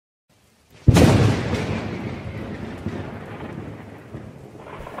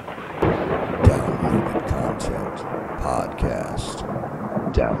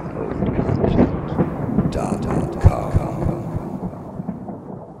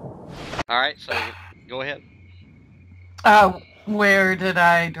All right, so go ahead. Where did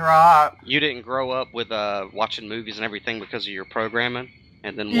I drop? You didn't grow up with watching movies and everything because of your programming,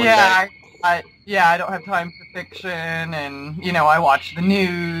 and then one Yeah, day. I don't have time for fiction, and I watch the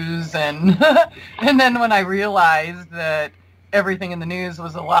news, and and then when I realized that everything in the news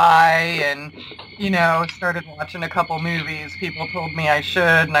was a lie, and started watching a couple movies people told me I should,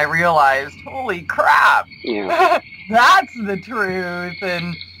 and I realized, holy crap, Yeah. that's the truth,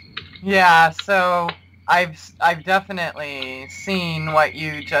 and yeah, so I've definitely seen what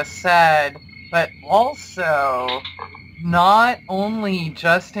you just said, but also not only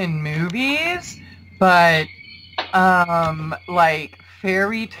just in movies, but like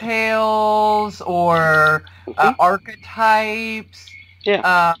fairy tales or archetypes,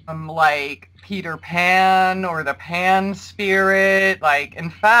 Yeah. like Peter Pan or the Pan spirit. Like, in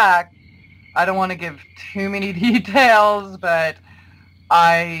fact, I don't want to give too many details, but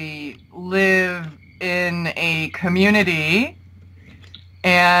I live in a community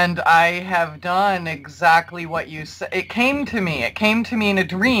and I have done exactly what you said. It came to me in a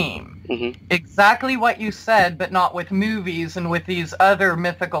dream. Mm-hmm. Exactly what you said, but not with movies and with these other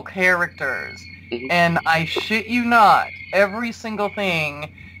mythical characters. Mm-hmm. And I shit you not, every single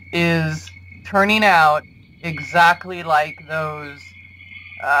thing is turning out exactly like those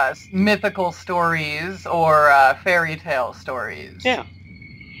mythical stories or fairy tale stories. Yeah.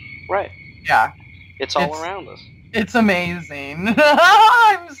 Right. Yeah. It's all around us. It's amazing.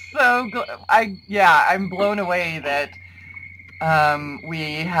 I'm so I'm blown away that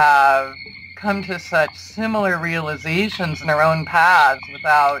we have come to such similar realizations in our own paths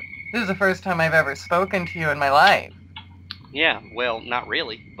without... This is the first time I've ever spoken to you in my life. Yeah, well, not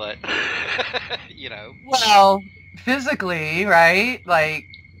really, but, Well, physically, right? Like,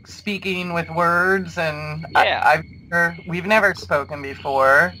 speaking with words, and yeah. we've never spoken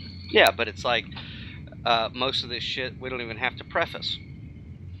before. Yeah, but it's like, most of this shit we don't even have to preface.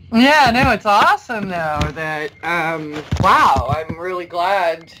 Yeah, no, it's awesome though that wow, I'm really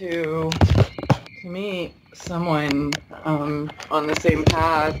glad to meet someone on the same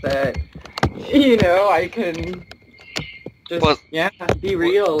path that I can just be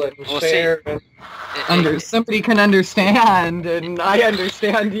real and share, and somebody can understand, and I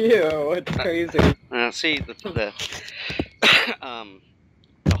understand you. It's crazy. See, the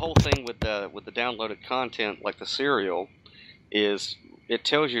whole thing with the downloaded content, like the serial, is it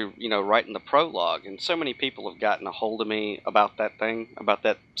tells you, right in the prologue, and so many people have gotten a hold of me about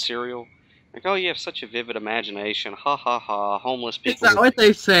that serial. Like, oh, you have such a vivid imagination. Ha ha ha. Homeless people. Is that what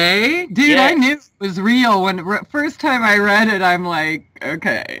they say? Dude, yes. I knew it was real when first time I read it. I'm like,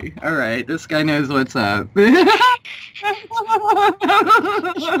 okay, all right, this guy knows what's up.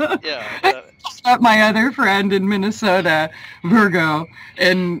 Yeah. My other friend in Minnesota, Virgo,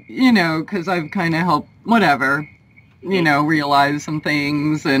 and because I've kind of helped, whatever, realize some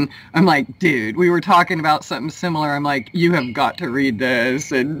things, and I'm like, dude, we were talking about something similar. I'm like, you have got to read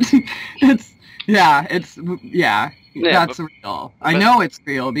this, and that's real. I know it's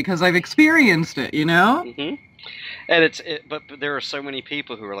real because I've experienced it, Mm-hmm. And but there are so many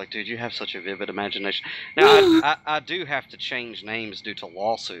people who are like, dude, you have such a vivid imagination. Now, I do have to change names due to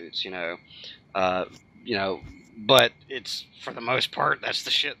lawsuits, but it's, for the most part, that's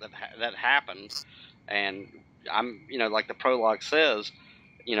the shit that happens. And I'm, like the prologue says,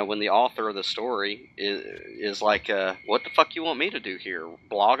 when the author of the story is like, what the fuck you want me to do here?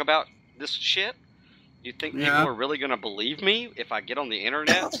 Blog about this shit? You think people are really going to believe me if I get on the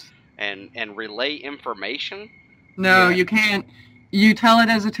internet and relay information? No, you can't. You tell it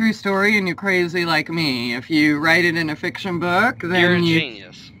as a true story and you're crazy like me. If you write it in a fiction book, then you're a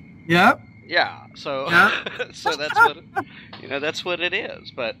genius. Yep. Yeah, so so that's what that's what it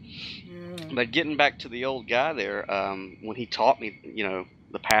is. But getting back to the old guy there, when he taught me,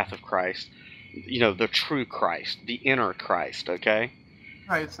 the path of Christ, the true Christ, the inner Christ, okay?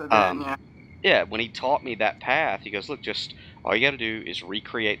 Right, so then, yeah, when he taught me that path, he goes, look, just all you got to do is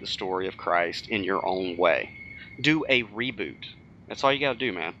recreate the story of Christ in your own way. Do a reboot. That's all you got to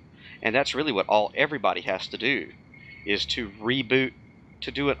do, man. And that's really what everybody has to do, is to reboot,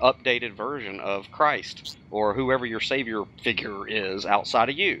 to do an updated version of Christ or whoever your savior figure is outside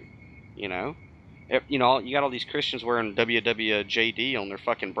of you. You got all these Christians wearing WWJD on their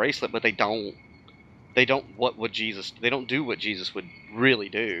fucking bracelet, but they don't do what Jesus would really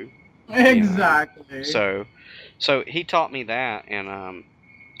do. Exactly. So he taught me that, and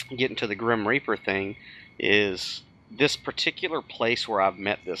getting to the Grim Reaper thing is this particular place where I've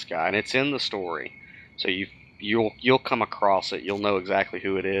met this guy, and it's in the story. So you'll come across it. You'll know exactly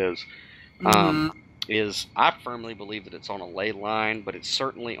who it is. Is I firmly believe that it's on a ley line, but it's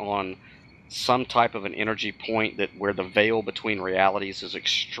certainly on some type of an energy point that where the veil between realities is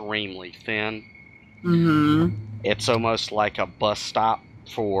extremely thin. It's almost like a bus stop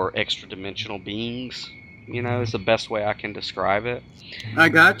for extra dimensional beings. Is the best way I can describe it. I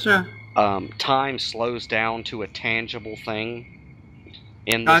gotcha. Time slows down to a tangible thing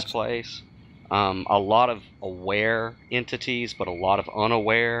in this place. A lot of aware entities, but a lot of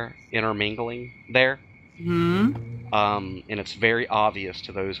unaware intermingling there. And it's very obvious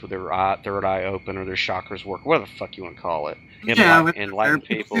to those with their third eye open or their chakras work, whatever the fuck you want to call it. Enlightened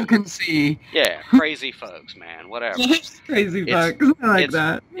people. You can see. Yeah, crazy folks, man, whatever. Crazy folks. I like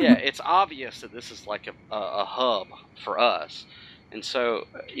that. Yeah, it's obvious that this is like a hub for us. And so,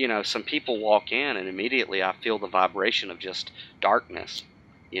 some people walk in and immediately I feel the vibration of just darkness,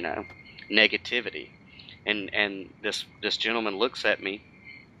 negativity. And this gentleman looks at me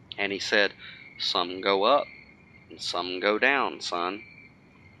and he said, "Some go up and some go down, son."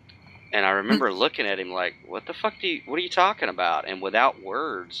 And I remember looking at him like, what the fuck what are you talking about? And without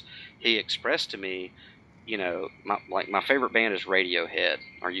words, he expressed to me, my favorite band is Radiohead.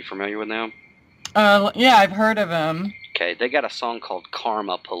 Are you familiar with them? Yeah, I've heard of them. Okay, they got a song called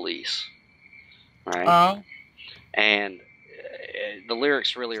Karma Police, right? Oh. And the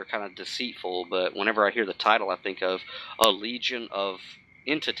lyrics really are kind of deceitful, but whenever I hear the title, I think of a legion of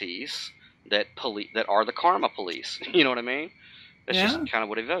entities that are the karma police. You know what I mean? That's just kind of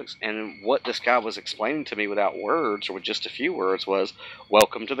what it evokes. And what this guy was explaining to me without words, or with just a few words, was,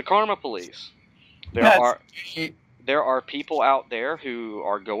 welcome to the karma police. There are people out there who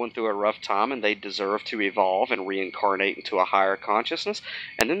are going through a rough time and they deserve to evolve and reincarnate into a higher consciousness.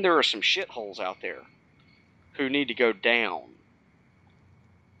 And then there are some shitholes out there who need to go down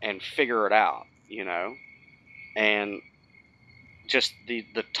and figure it out, And just the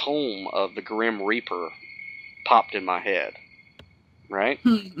tome of the Grim Reaper popped in my head, right?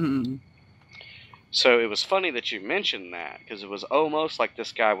 So it was funny that you mentioned that, because it was almost like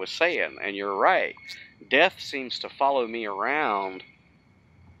this guy was saying, and you're right, death seems to follow me around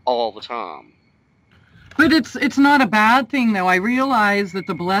all the time. But it's not a bad thing, though. I realize that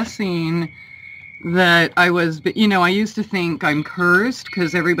the blessing that I was, I used to think I'm cursed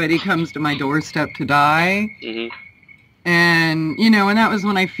because everybody comes to my doorstep to die. And, and that was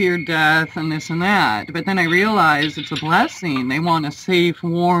when I feared death and this and that. But then I realized it's a blessing. They want a safe,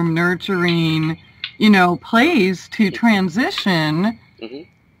 warm, nurturing, place to transition.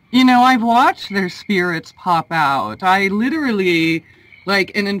 I've watched their spirits pop out. I literally,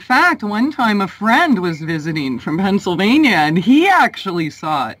 and in fact, one time a friend was visiting from Pennsylvania and he actually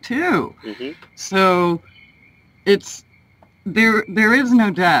saw it too. So there is no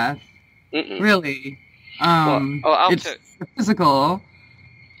death, really. It's physical,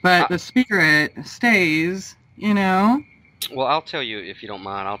 but the spirit stays, Well, I'll tell you, if you don't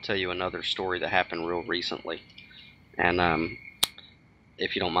mind, I'll tell you another story that happened real recently. And,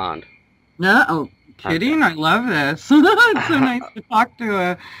 if you don't mind. No, kidding? I love this. It's so nice to talk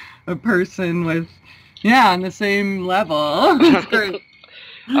to a person with, on the same level. It's great.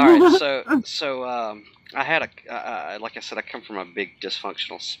 All right, so I had like I said, I come from a big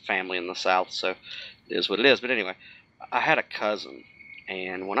dysfunctional family in the South, so it is what it is. But anyway, I had a cousin,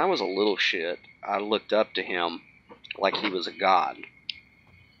 and when I was a little shit, I looked up to him like he was a god.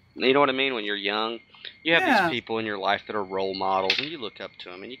 You know what I mean? When you're young, you have these people in your life that are role models, and you look up to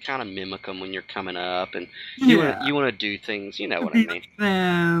them, and you kind of mimic them when you're coming up, and you want to do things, you know what I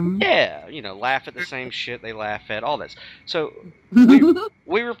mean? Yeah, laugh at the same shit they laugh at, all this. So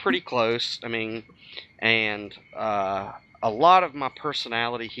we were pretty close. I mean, and a lot of my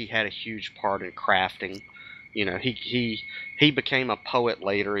personality, he had a huge part in crafting. He became a poet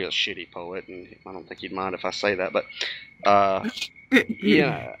later. He was a shitty poet, and I don't think he'd mind if I say that, but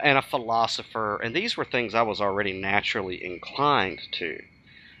and a philosopher, and these were things I was already naturally inclined to.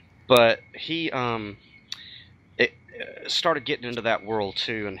 But he started getting into that world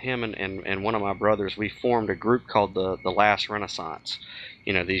too, and him and one of my brothers, we formed a group called the Last Renaissance.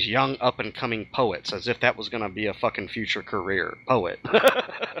 These young up-and-coming poets, as if that was going to be a fucking future career, poet.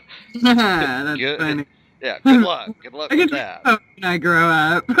 That's funny. Yeah, good luck. Good luck with that. When I grow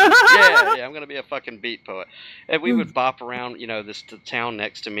up. yeah, I'm going to be a fucking beat poet. And we would bop around, the town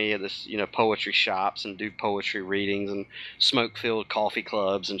next to me, this, poetry shops, and do poetry readings and smoke-filled coffee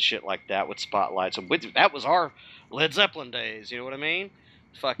clubs and shit like that with spotlights. And that was our Led Zeppelin days, you know what I mean?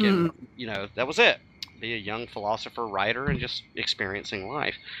 Fucking, that was it. Be a young philosopher, writer, and just experiencing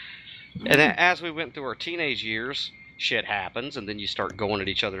life. And as we went through our teenage years, shit happens, and then you start going at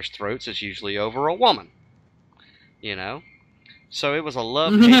each other's throats. It's usually over a woman. you know? So it was a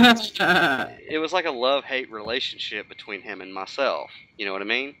love-hate, it was like a love-hate relationship between him and myself, you know what I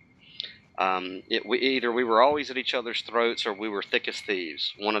mean? Either we were always at each other's throats or we were thick as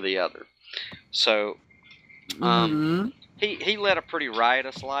thieves, one or the other. So, he led a pretty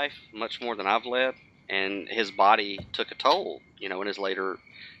riotous life, much more than I've led, and his body took a toll, you know, in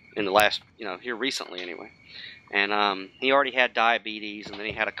the last, you know, here recently anyway. And he already had diabetes, and then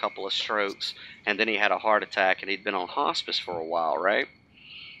he had a couple of strokes, and then he had a heart attack, and he'd been on hospice for a while, right?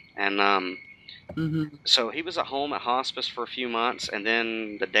 And so he was at home at hospice for a few months, and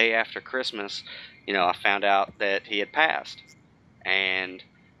then the day after Christmas, you know, I found out that he had passed. And,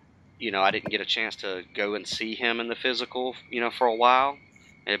 you know, I didn't get a chance to go and see him in the physical, you know, for a while.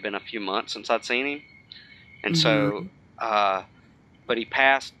 It had been a few months since I'd seen him. And so, but he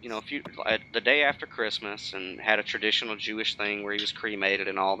passed, you know, the day after Christmas, and had a traditional Jewish thing where he was cremated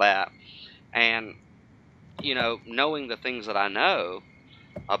and all that. And, you know, knowing the things that I know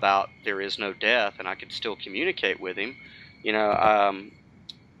about there is no death, and I could still communicate with him, you know,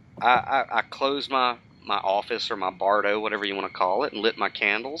 I closed my office, or my bardo, whatever you want to call it, and lit my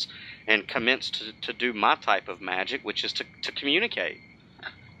candles, and commenced to do my type of magic, which is to communicate,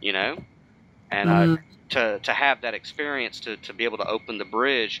 you know, and to have that experience, to be able to open the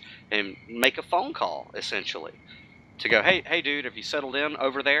bridge and make a phone call, essentially, to go, hey dude, have you settled in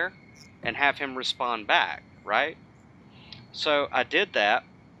over there, and have him respond back, right? So I did that,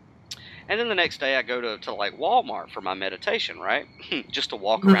 and then the next day I go to like Walmart for my meditation, right? Just to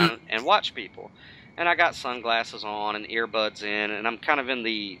walk around and watch people. And I got sunglasses on and earbuds in, and I'm kind of in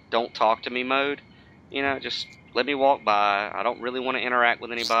the don't talk to me mode, you know, just let me walk by. I don't really want to interact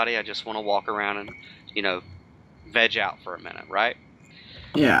with anybody. I just want to walk around and, you know, veg out for a minute, right?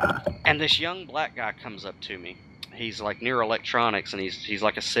 Yeah. And this young black guy comes up to me. He's like near electronics, and he's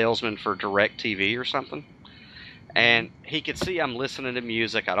like a salesman for DirecTV or something. And he could see I'm listening to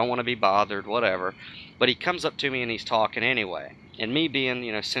music. I don't want to be bothered, whatever. But he comes up to me and he's talking anyway. And me being,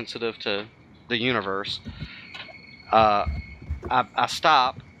 you know, sensitive to the universe, I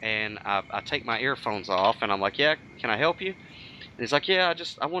stop and I take my earphones off, and I'm like, yeah, can I help you? And he's like, yeah,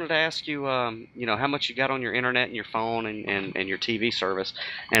 I wanted to ask you, you know, how much you got on your internet and your phone and your TV service.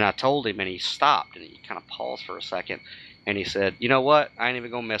 And I told him, and he stopped, and he kind of paused for a second. And he said, you know what? I ain't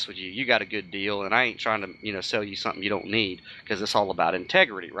even going to mess with you. You got a good deal, and I ain't trying to, you know, sell you something you don't need, because it's all about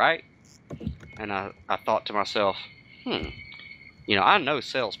integrity, right? And I thought to myself, you know, I know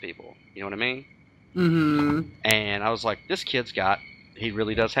salespeople. You know what I mean? And I was like, this kid's he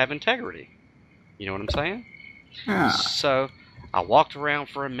really does have integrity. You know what I'm saying? Yeah. So I walked around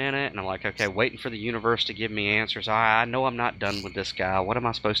for a minute, and I'm like, okay, waiting for the universe to give me answers. I know I'm not done with this guy. What am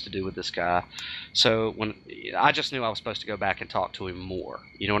I supposed to do with this guy? So I just knew I was supposed to go back and talk to him more.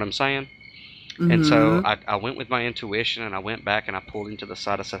 You know what I'm saying? And so I went with my intuition, and I went back and I pulled him to the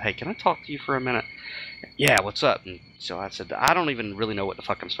side. I said, hey, can I talk to you for a minute? Yeah, what's up? And so I said, I don't even really know what the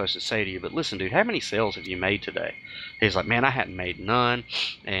fuck I'm supposed to say to you, but listen, dude, how many sales have you made today? He's like, man, I hadn't made none.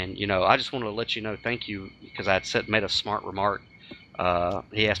 And, you know, I just wanted to let you know, thank you, because I had made a smart remark.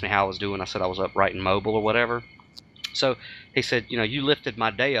 He asked me how I was doing. I said I was upright and mobile or whatever. So he said, you know, you lifted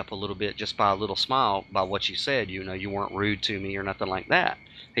my day up a little bit just by a little smile by what you said. You know, you weren't rude to me or nothing like that.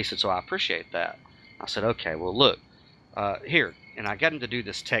 He said, so I appreciate that. I said, okay, well, look, here. And I got him to do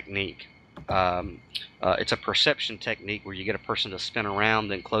this technique. It's a perception technique where you get a person to spin around,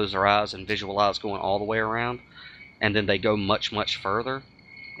 then close their eyes and visualize going all the way around. And then they go much, much further.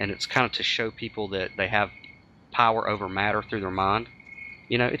 And it's kind of to show people that they have power over matter through their mind.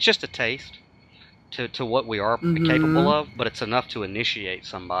 You know, it's just a taste to what we are capable of, but it's enough to initiate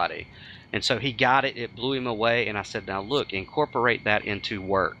somebody. And so he got it. It blew him away. And I said, now look, incorporate that into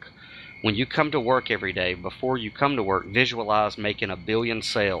work. When you come to work every day, before you come to work, visualize making 1 billion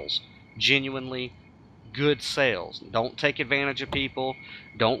sales. Genuinely good sales. Don't take advantage of people.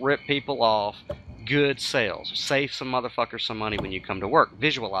 Don't rip people off. Good sales. Save some motherfuckers some money when you come to work.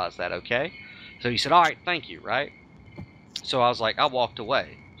 Visualize that, okay? So he said, all right, thank you, right? So I was like, I walked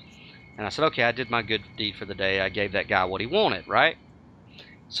away. And I said, okay, I did my good deed for the day. I gave that guy what he wanted, right?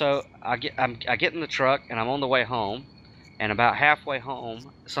 So I get in the truck, and I'm on the way home. And about halfway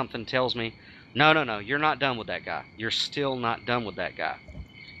home, something tells me, no, you're not done with that guy. You're still not done with that guy.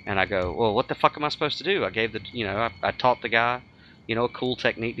 And I go, well, what the fuck am I supposed to do? I gave I taught the guy, you know, a cool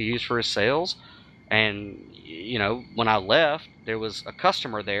technique to use for his sales. And, you know, when I left, there was a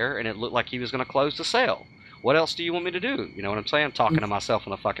customer there, and it looked like he was going to close the sale. What else do you want me to do? You know what I'm saying? I'm talking to myself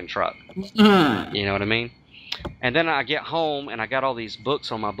in the fucking truck. You know what I mean? And then I get home, and I got all these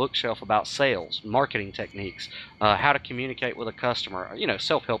books on my bookshelf about sales, marketing techniques, how to communicate with a customer, you know,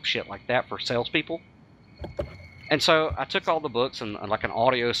 self-help shit like that for salespeople. And so I took all the books and like an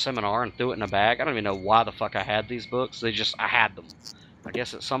audio seminar and threw it in a bag. I don't even know why the fuck I had these books. I had them. I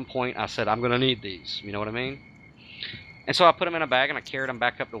guess at some point I said, I'm going to need these. You know what I mean? And so I put them in a bag and I carried them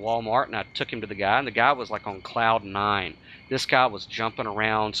back up to Walmart and I took him to the guy. And the guy was like on cloud 9. This guy was jumping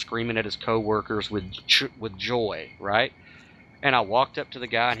around, screaming at his coworkers with joy, right? And I walked up to the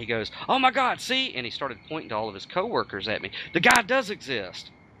guy and he goes, oh my God, see? And he started pointing to all of his coworkers at me. The guy does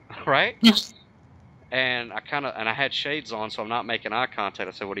exist, right? Yes. And I had shades on, so I'm not making eye contact.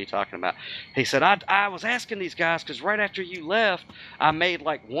 I said, what are you talking about? He said, I was asking these guys because right after you left, I made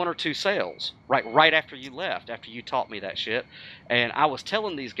like 1 or 2 sales. Right after you left, after you taught me that shit. And I was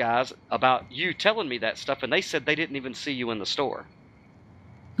telling these guys about you telling me that stuff, and they said they didn't even see you in the store.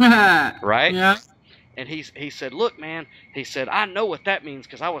 Right? Yeah. And he said, look, man, he said, I know what that means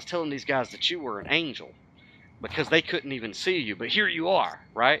because I was telling these guys that you were an angel because they couldn't even see you, but here you are,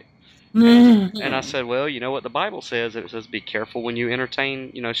 right? And I said, well, you know what the Bible says? It says, be careful when you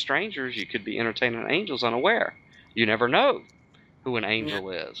entertain, strangers. You could be entertaining angels unaware. You never know who an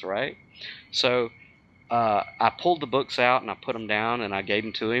angel is, right? So I pulled the books out and I put them down and I gave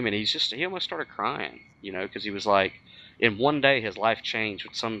them to him, and he almost started crying, because he was like, in one day his life changed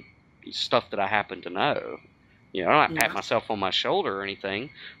with some stuff that I happen to know. I don't pat myself on my shoulder or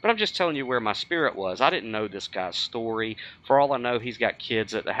anything, but I'm just telling you where my spirit was. I didn't know this guy's story. For all I know, he's got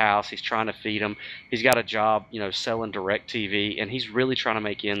kids at the house. He's trying to feed them. He's got a job, selling DirecTV, and he's really trying to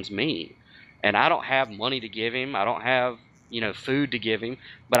make ends meet. And I don't have money to give him. I don't have, food to give him,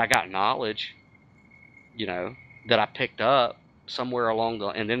 but I got knowledge, that I picked up somewhere along the,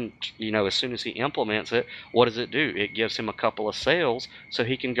 and then, as soon as he implements it, what does it do? It gives him a couple of sales so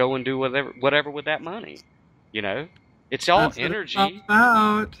he can go and do whatever with that money. It's all That's energy. what it's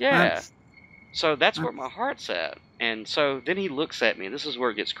all about. Yeah. So that's where my heart's at. And so then he looks at me, and this is where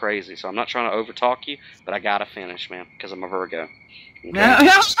it gets crazy. So I'm not trying to overtalk you, but I gotta finish, man, because I'm a Virgo. Okay?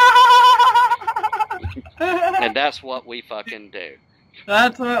 And that's what we fucking do.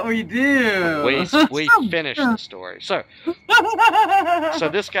 That's what we do. We finish the story. So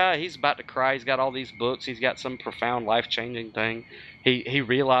this guy, he's about to cry. He's got all these books. He's got some profound life-changing thing. He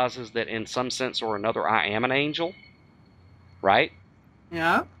realizes that in some sense or another, I am an angel, right?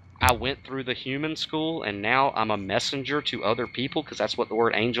 Yeah. I went through the human school, and now I'm a messenger to other people, because that's what the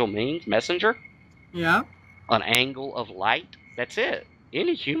word angel means, messenger. Yeah. An angle of light. That's it.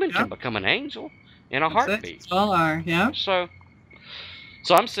 Any human can become an angel in a heartbeat. All are, yeah.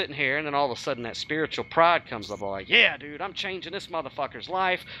 So I'm sitting here, and then all of a sudden that spiritual pride comes up. I'm like, yeah, dude, I'm changing this motherfucker's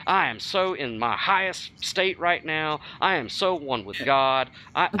life. I am so in my highest state right now. I am so one with God.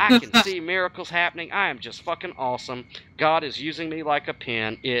 I can see miracles happening. I am just fucking awesome. God is using me like a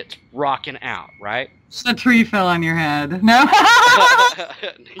pen. It's rocking out, right? A tree fell on your head. No? Oh,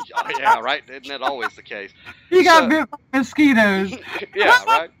 yeah, right? Isn't that always the case? You got bit by mosquitoes. Yeah,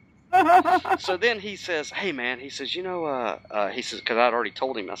 right? So then he says, hey, man, he says, he says, because I'd already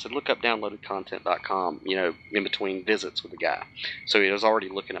told him, I said, look up downloadedcontent.com, in between visits with the guy. So he was already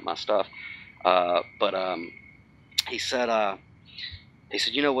looking at my stuff. But he said,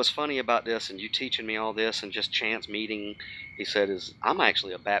 what's funny about this and you teaching me all this and just chance meeting, he said, is I'm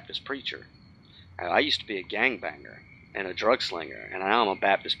actually a Baptist preacher. I used to be a gangbanger and a drug slinger, and now I'm a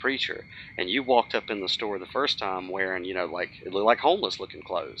Baptist preacher. And you walked up in the store the first time wearing, it looked like homeless looking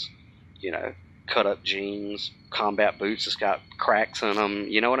clothes. Cut up jeans, combat boots that's got cracks in them.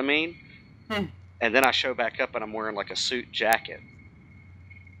 You know what I mean? And then I show back up and I'm wearing like a suit jacket.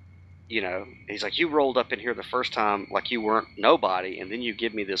 He's like, you rolled up in here the first time like you weren't nobody, and then you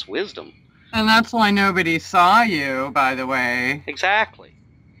give me this wisdom. And that's why nobody saw you, by the way. Exactly.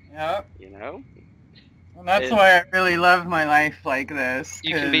 Yep. And that's And why I really love my life like this.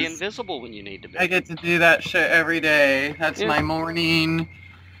 you can be 'cause invisible when you need to be. I get to do that shit every day. That's my morning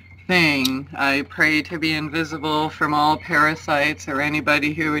thing. I pray to be invisible from all parasites or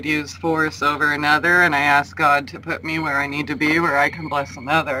anybody who would use force over another, and I ask God to put me where I need to be, where I can bless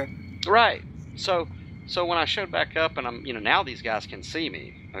another. Right. So when I showed back up, and I'm, now these guys can see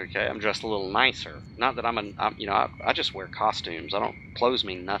me. Okay, I'm dressed a little nicer. Not that I just wear costumes. Clothes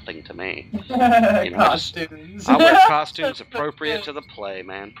mean nothing to me. Costumes. I wear costumes appropriate to the play,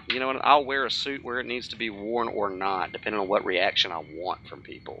 man. I'll wear a suit where it needs to be worn or not, depending on what reaction I want from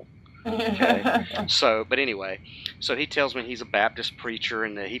people. Okay. But anyway, so he tells me he's a Baptist preacher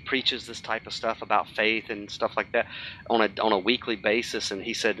and that he preaches this type of stuff about faith and stuff like that on a weekly basis. And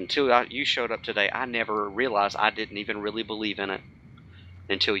he said, until you showed up today, I never realized I didn't even really believe in it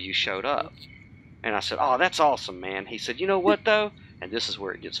until you showed up. And I said, oh, that's awesome, man. He said, you know what, though? And this is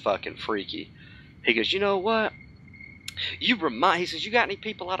where it gets fucking freaky. He goes, you know what? He says, you got any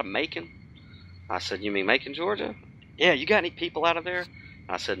people out of Macon? I said, you mean Macon, Georgia? Yeah, you got any people out of there?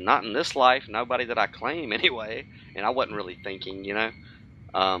 I said, not in this life, nobody that I claim anyway. And I wasn't really thinking, you know.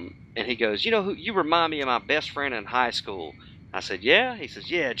 And he goes, you know who, you remind me of my best friend in high school. I said, yeah? He says,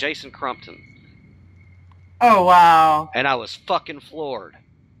 yeah, Jason Crumpton. Oh, wow. And I was fucking floored.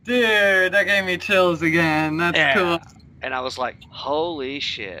 Dude, that gave me chills again. That's cool. And I was like, holy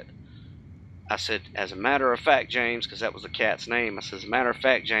shit. I said, as a matter of fact, James, because that was the cat's name, I said, as a matter of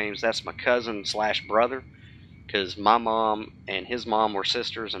fact, James, that's my cousin / brother, because my mom and his mom were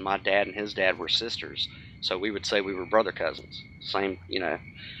sisters, and my dad and his dad were sisters. So we would say we were brother cousins. Same, you know.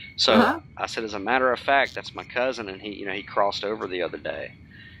 So I said, as a matter of fact, that's my cousin, and he crossed over the other day.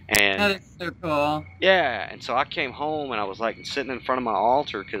 And that is so cool. Yeah, and so I came home, and I was like sitting in front of my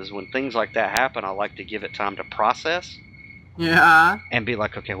altar, because when things like that happen, I like to give it time to process. Yeah. And be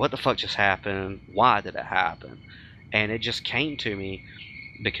like, okay, what the fuck just happened? Why did it happen? And it just came to me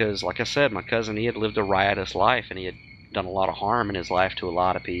because, like I said, my cousin, he had lived a riotous life, and he had done a lot of harm in his life to a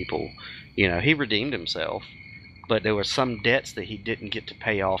lot of people. You know, he redeemed himself, but there were some debts that he didn't get to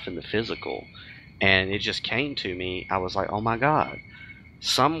pay off in the physical. And it just came to me. I was like, oh my God,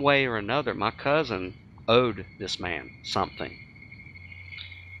 some way or another, my cousin owed this man something.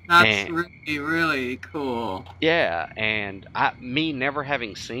 That's really, really cool. Yeah, and me never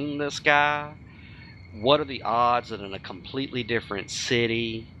having seen this guy, what are the odds that in a completely different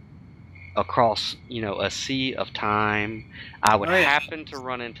city, across, you know, a sea of time, I would happen to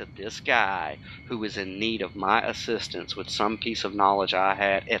run into this guy who was in need of my assistance with some piece of knowledge I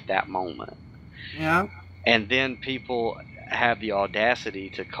had at that moment. Yeah. And then people have the audacity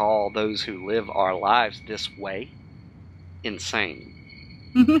to call those who live our lives this way insane.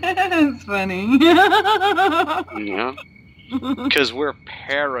 It's funny. Yeah. Because we're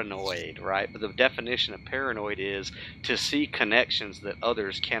paranoid, right? But the definition of paranoid is to see connections that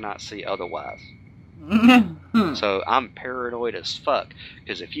others cannot see otherwise. So I'm paranoid as fuck.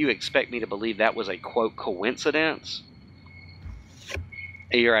 Because if you expect me to believe that was a, quote, coincidence,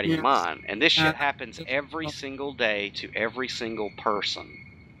 you're out of your mind. And this shit happens every single day to every single person.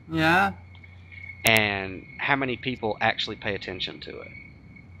 Yeah. And how many people actually pay attention to it?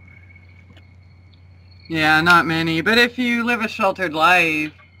 Yeah, not many. But if you live a sheltered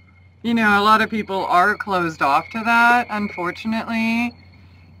life, you know, a lot of people are closed off to that, unfortunately.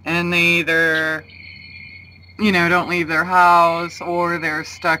 And they either, you know, don't leave their house, or they're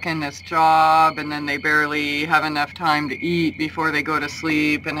stuck in this job, and then they barely have enough time to eat before they go to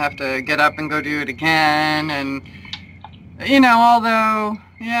sleep and have to get up and go do it again. And, you know, although,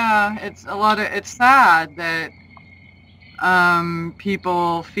 yeah, it's sad that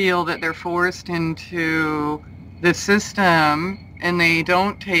people feel that they're forced into the system, and they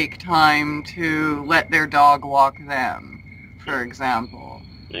don't take time to let their dog walk them, for example,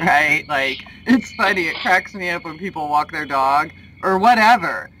 right? Like, it's funny, it cracks me up when people walk their dog, or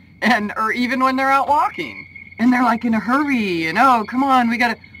whatever, or even when they're out walking, and they're like in a hurry, and oh, come on, we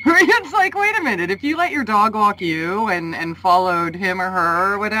gotta hurry. It's like, wait a minute, if you let your dog walk you, and followed him or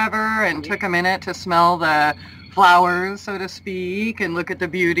her or whatever, and took a minute to smell the flowers, so to speak, and look at the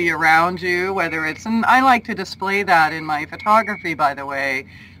beauty around you, whether it's, and I like to display that in my photography, by the way.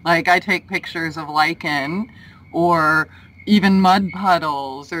 Like, I take pictures of lichen, or even mud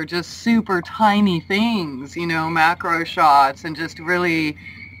puddles, or just super tiny things, you know, macro shots, and just really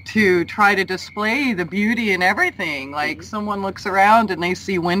to try to display the beauty in everything. Like, someone looks around and they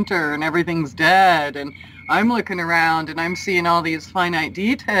see winter and everything's dead, and I'm looking around and I'm seeing all these finite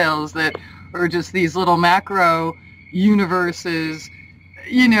details that or just these little macro universes,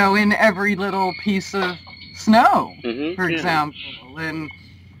 you know, in every little piece of snow, for example. And,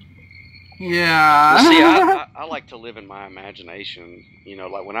 yeah. Well, see, I like to live in my imagination, you know,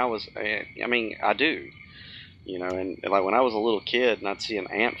 like when I was, I mean, I do, you know, and like when I was a little kid and I'd see an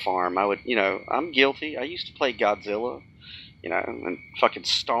ant farm, I would, you know, I'm guilty. I used to play Godzilla, you know, and fucking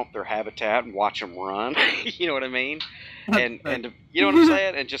stomp their habitat and watch them run. You know what I mean? And you know what I'm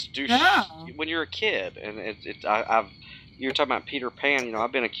saying? And just do when you're a kid. And you're talking about Peter Pan. You know,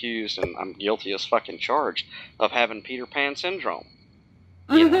 I've been accused, and I'm guilty as fucking charged, of having Peter Pan syndrome.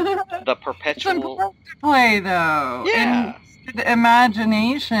 You know, the perpetual. It's important to play, though. Yeah. And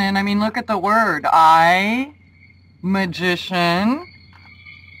imagination. I mean, look at the word. Magician.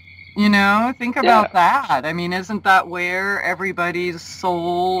 You know, think about that. I mean, isn't that where everybody's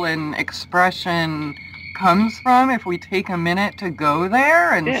soul and expression comes from? If we take a minute to go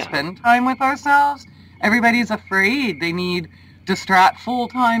there and spend time with ourselves, everybody's afraid. They need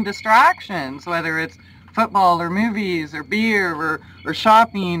full-time distractions, whether it's football or movies or beer or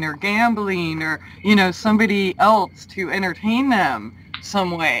shopping or gambling or, you know, somebody else to entertain them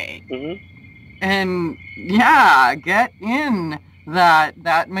some way. and yeah, get in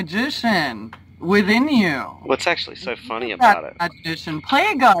that magician within you. What's actually so funny That about it? magician,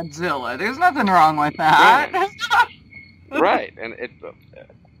 play Godzilla. There's nothing wrong with that. Right, and it,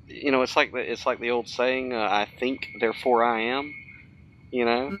 it's like the old saying, "I think, therefore I am." You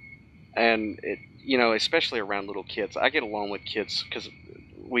know, and it, especially around little kids, I get along with kids because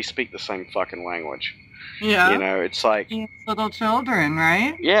we speak the same fucking language. Yeah. It's like little children,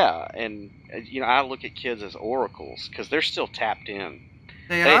 right? Yeah, and I look at kids as oracles because they're still tapped in.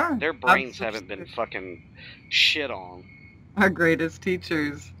 They are. Their brains haven't been fucking shit on. Our greatest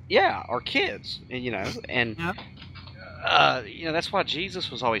teachers. Yeah, our kids, and that's why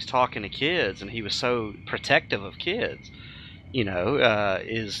Jesus was always talking to kids, and he was so protective of kids. He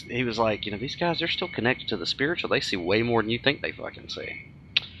was like, these guys, they're still connected to the spiritual. They see way more than you think they fucking see.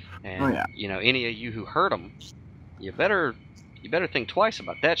 And any of you who hurt them, you better think twice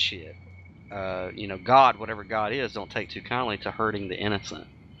about that shit. God, whatever God is, don't take too kindly to hurting the innocent.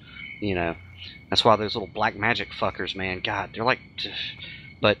 That's why those little black magic fuckers, man, God, they're like,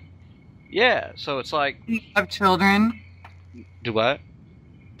 but yeah, so it's like. Do you have children? Do what?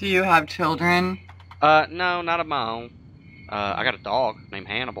 Do you have children? No, not of my own. I got a dog named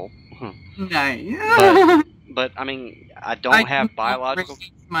Hannibal. Nice. But I mean, I don't have biological.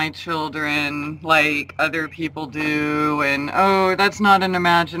 My children like other people do, and that's not an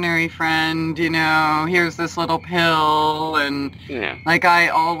imaginary friend, here's this little pill, and like I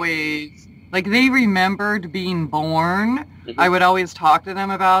always, like they remembered being born. Mm-hmm. I would always talk to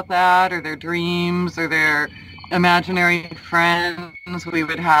them about that, or their dreams, or their imaginary friends. We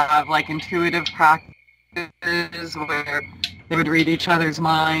would have like intuitive practices where they would read each other's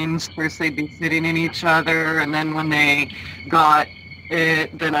minds. First they'd be sitting in each other, and then when they got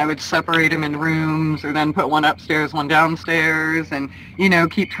it, then I would separate them in rooms, or then put one upstairs, one downstairs, and,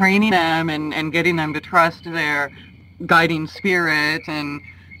 keep training them and getting them to trust their guiding spirit and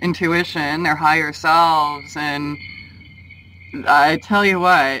intuition, their higher selves. And I tell you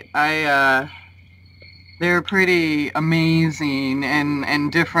what, they're pretty amazing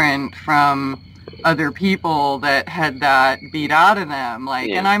and different from other people that had that beat out of them.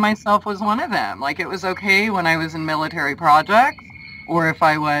 And I myself was one of them. Like, it was okay when I was in military projects, or if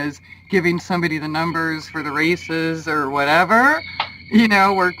I was giving somebody the numbers for the races or whatever,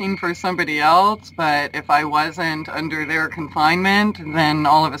 working for somebody else. But if I wasn't under their confinement, then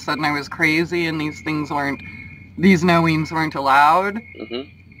all of a sudden I was crazy, and these knowings weren't allowed.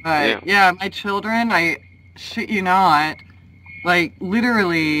 Mm-hmm. But yeah, my children, I shit you not, like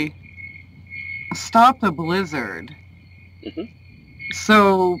literally stop the blizzard. Mm-hmm.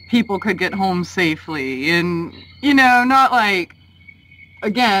 So people could get home safely, and not like,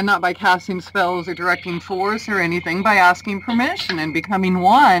 again, not by casting spells or directing force or anything, by asking permission and becoming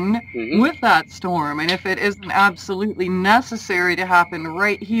one with that storm. And if it isn't absolutely necessary to happen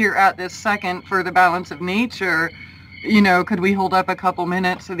right here at this second for the balance of nature, could we hold up a couple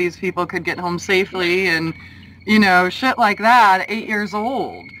minutes so these people could get home safely, and shit like that, 8 years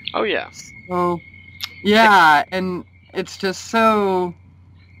old. Oh yeah. So yeah, and it's just so,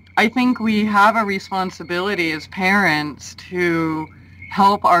 I think we have a responsibility as parents to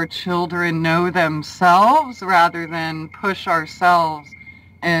help our children know themselves rather than push ourselves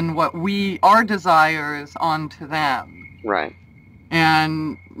and our desires onto them. Right.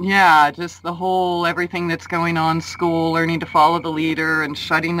 And yeah, just the whole everything that's going on, school, learning to follow the leader and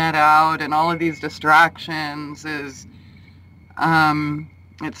shutting that out, and all of these distractions is,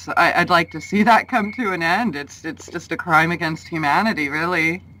 I'd like to see that come to an end. It's just a crime against humanity,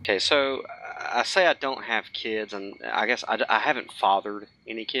 really. Okay, so I say I don't have kids, and I guess I haven't fathered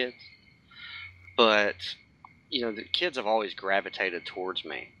any kids, but the kids have always gravitated towards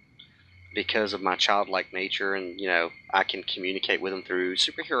me because of my childlike nature, and I can communicate with them through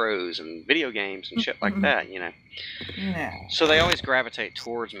superheroes and video games and shit like that. Yeah. So they always gravitate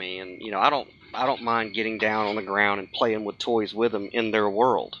towards me, and I don't mind getting down on the ground and playing with toys with them in their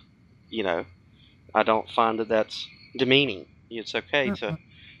world. I don't find that that's demeaning. It's okay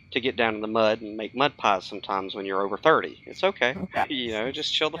to get down in the mud and make mud pies sometimes when you're over 30. It's okay.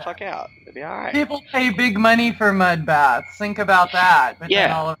 Just chill the fuck out. It'll be all right. People pay big money for mud baths. Think about that. But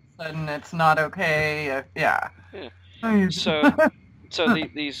then all of a sudden it's not okay. Yeah. So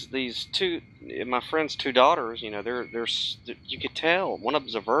these two, my friend's two daughters, they're you could tell one of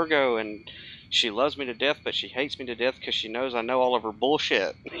them's a Virgo, and she loves me to death, but she hates me to death because she knows I know all of her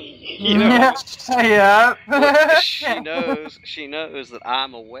bullshit. Yeah. She knows that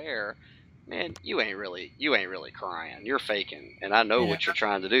I'm aware. Man, you ain't really crying. You're faking, and I know what you're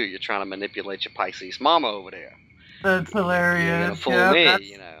trying to do. You're trying to manipulate your Pisces mama over there. That's hilarious. You're gonna fool Yep, me, that's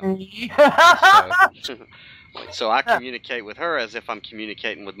you know. me. So, so I communicate with her as if I'm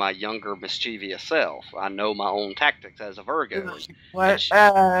communicating with my younger, mischievous self. I know my own tactics as a Virgo. What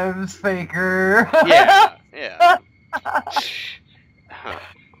abs, faker? Yeah, yeah.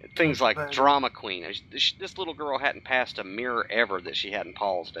 Things That's like funny. drama queen. This little girl hadn't passed a mirror ever that she hadn't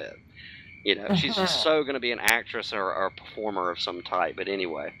paused at. You know, she's just so going to be an actress or a performer of some type. But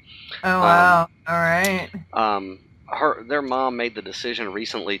anyway, Oh wow! All right. Their mom made the decision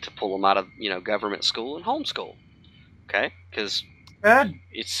recently to pull them out of government school and homeschool. Okay, because Good.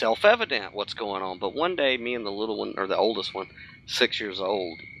 it's self-evident what's going on. But one day, me and the little one, or the oldest one, 6 years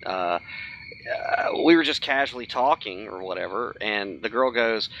old, we were just casually talking or whatever, and the girl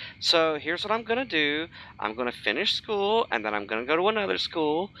goes, so here's what I'm going to do. I'm going to finish school, and then I'm going to go to another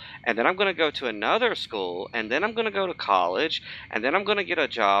school, and then I'm going to go to another school, and then I'm going to go to college, and then I'm going to get a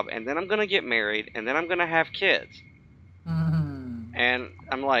job, and then I'm going to get married, and then I'm going to have kids. Mm-hmm. And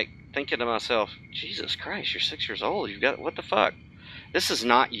I'm like thinking to myself, Jesus Christ, you're 6 years old. You've got, what the fuck? This is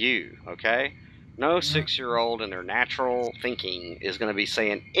not you, okay? No 6-year-old in their natural thinking is going to be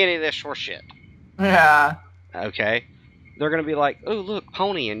saying any of this short shit. Yeah. Okay? They're going to be like, oh, look,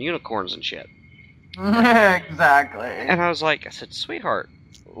 pony and unicorns and shit. Exactly. And I said, sweetheart,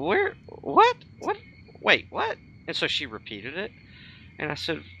 what? Wait, what? And so she repeated it. And I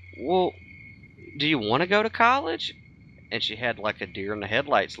said, well, do you want to go to college? And she had like a deer in the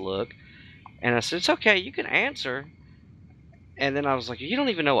headlights look. And I said, it's okay, you can answer. And then I was like, you don't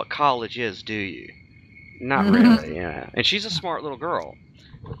even know what college is, do you? Not really, yeah. And she's a smart little girl.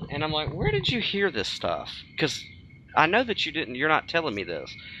 And I'm like, where did you hear this stuff? Because I know that you're not telling me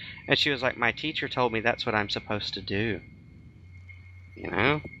this. And she was like, my teacher told me that's what I'm supposed to do. You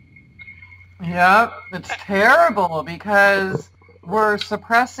know? Yep, it's terrible because we're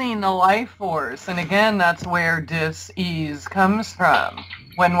suppressing the life force. And again, that's where dis-ease comes from.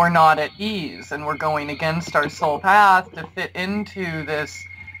 When we're not at ease and we're going against our soul path to fit into this,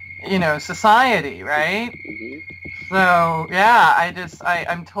 society, right? Mm-hmm. So, yeah,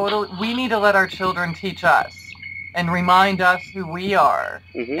 I'm totally, we need to let our children teach us and remind us who we are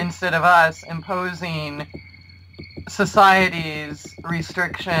instead of us imposing society's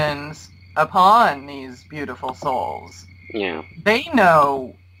restrictions upon these beautiful souls. Yeah. They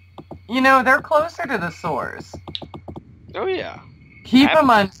know, they're closer to the source. Oh, yeah. Keep them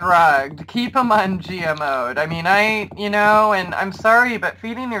undrugged. Keep them un-GMO'd. I mean, and I'm sorry, but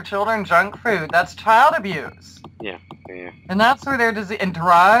feeding your children junk food, that's child abuse. Yeah, yeah. And that's where their disease, and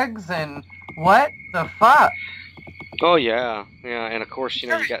drugs, and what the fuck? Oh, yeah, yeah. And of course, you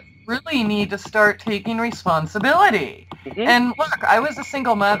got... really need to start taking responsibility. Mm-hmm. And look, I was a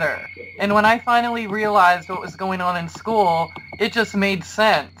single mother. And when I finally realized what was going on in school, it just made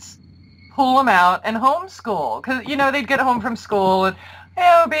sense. Pull them out and homeschool. Because, they'd get home from school and,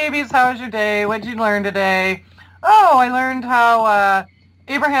 hey, oh, babies, how was your day? What'd you learn today? Oh, I learned how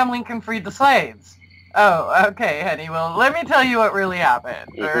Abraham Lincoln freed the slaves. Oh, okay, honey. Well, let me tell you what really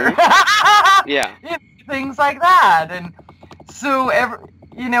happened. Mm-hmm. Yeah. Things like that. And so,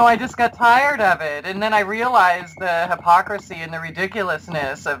 I just got tired of it. And then I realized the hypocrisy and the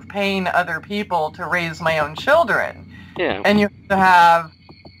ridiculousness of paying other people to raise my own children. Yeah. And you have to have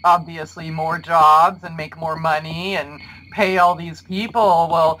obviously more jobs and make more money and pay all these people.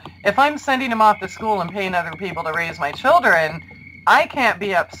 Well, if I'm sending them off to school and paying other people to raise my children, I can't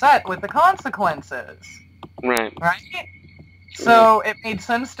be upset with the consequences. Right. Right? So it made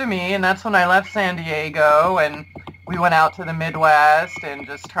sense to me, and that's when I left San Diego, and we went out to the Midwest and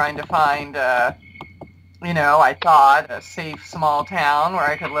just trying to find, I thought, a safe small town where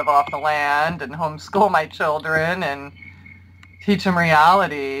I could live off the land and homeschool my children and teach them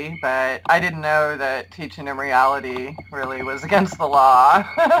reality, but I didn't know that teaching them reality really was against the law.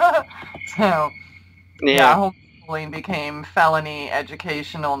 So, homeschooling became felony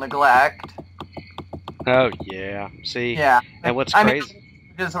educational neglect. Oh, yeah. See? Yeah. And what's crazy...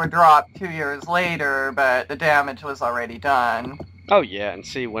 charges were dropped 2 years later, but the damage was already done. Oh, yeah. And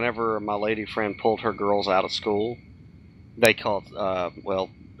see, whenever my lady friend pulled her girls out of school, they called, I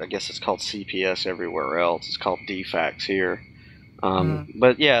guess it's called CPS everywhere else. It's called DFACS here.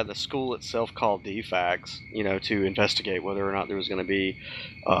 But yeah, the school itself called DFACS, to investigate whether or not there was going to be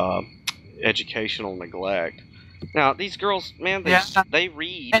educational neglect. Now, these girls, man, they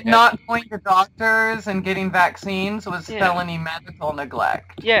read. And not going to doctors and getting vaccines was felony medical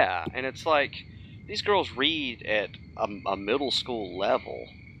neglect. Yeah, and it's like, these girls read at a middle school level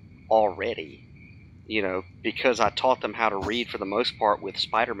already, because I taught them how to read for the most part with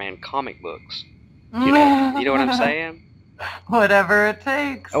Spider-Man comic books. You know what I'm saying? Whatever it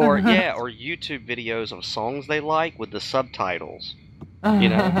takes. Or yeah, or YouTube videos of songs they like with the subtitles. You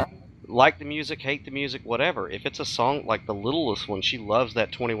know, like the music, hate the music, whatever. If it's a song like the littlest one, she loves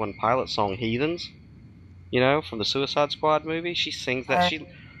that 21 Pilots song "Heathens." You know, from the Suicide Squad movie, she sings that.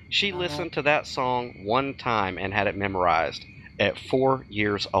 She listened to that song one time and had it memorized at 4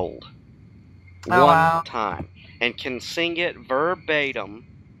 years old. Oh, One wow. time, and can sing it verbatim,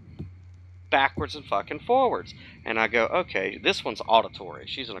 backwards and fucking forwards. And I go, okay, this one's auditory.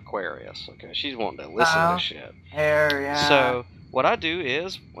 She's an Aquarius. Okay, she's wanting to listen to this shit. Yeah. So what I do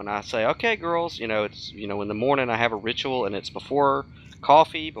is when I say, okay, girls, it's in the morning I have a ritual and it's before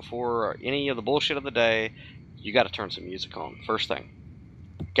coffee, before any of the bullshit of the day. You got to turn some music on first thing.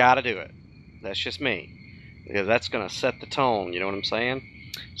 Got to do it. That's just me. Because that's gonna set the tone. You know what I'm saying?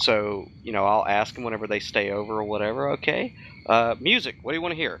 So I'll ask them whenever they stay over or whatever. Okay, music. What do you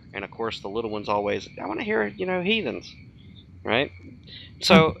want to hear? And of course, the little ones always, I want to hear, Heathens, right?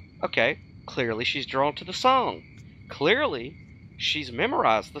 So okay, clearly she's drawn to the song. Clearly, she's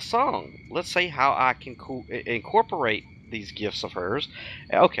memorized the song. Let's see how I can incorporate these gifts of hers.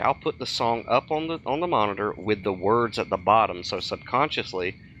 Okay, I'll put the song up on the monitor with the words at the bottom, so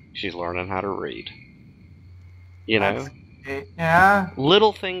subconsciously she's learning how to read. Yeah.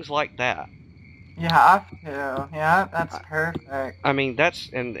 Little things like that. You have to. Yeah, that's perfect. I mean, that's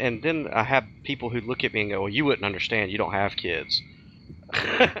and then I have people who look at me and go, "Well, you wouldn't understand. You don't have kids."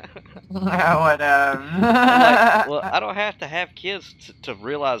 Whatever. I'm like, well, I don't have to have kids to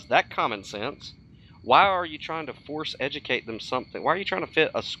realize that common sense. Why are you trying to force educate them something? Why are you trying to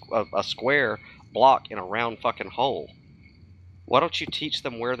fit a square block in a round fucking hole? Why don't you teach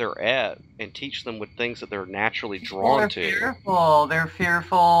them where they're at and teach them with things that they're naturally drawn to? They're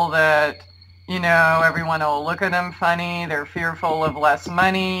fearful that, everyone will look at them funny. They're fearful of less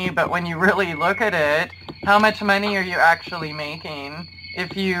money. But when you really look at it, how much money are you actually making?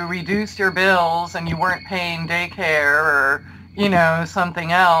 If you reduced your bills and you weren't paying daycare or,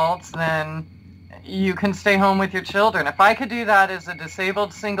 something else, then you can stay home with your children. If I could do that as a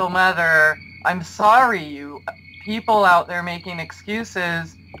disabled single mother, I'm sorry, you people out there making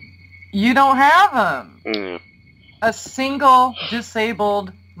excuses, you don't have them. Mm. A single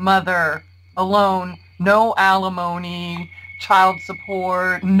disabled mother alone, no alimony, child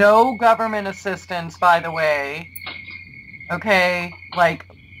support, no government assistance, by the way. Okay,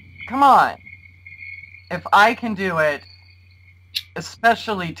 come on. If I can do it,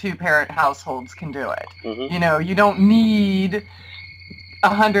 especially two-parent households can do it. Mm-hmm. You don't need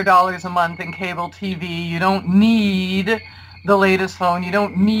 $100 a month in cable TV. You don't need the latest phone. You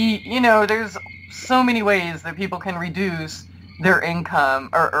don't need, there's so many ways that people can reduce their income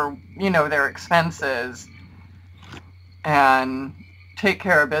or their expenses and take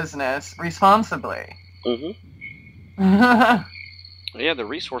care of business responsibly. Mm-hmm. Yeah, the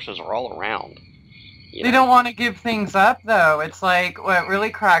resources are all around. They don't want to give things up, though. It's like, what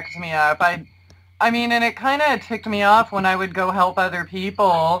really cracks me up, I mean, and it kind of ticked me off when I would go help other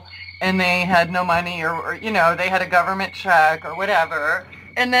people and they had no money or they had a government check or whatever,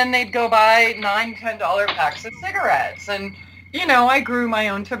 and then they'd go buy $9, $10 packs of cigarettes. And, I grew my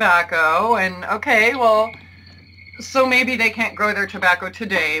own tobacco, and okay, well, so maybe they can't grow their tobacco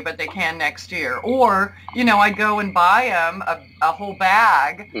today, but they can next year. Or, I'd go and buy them a whole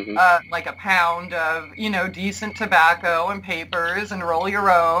bag, mm-hmm. like a pound of, decent tobacco and papers and roll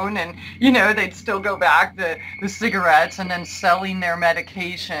your own. And, they'd still go back to the cigarettes and then selling their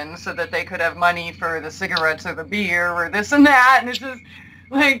medication so that they could have money for the cigarettes or the beer or this and that. And it's just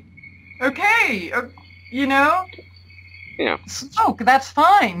like, okay, Yeah. Smoke, that's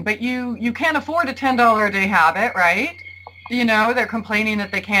fine, but you can't afford a $10 a day habit, right? They're complaining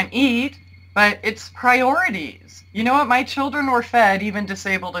that they can't eat, but it's priorities. You know what? My children were fed, even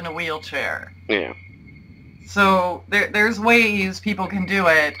disabled in a wheelchair. Yeah. So there's ways people can do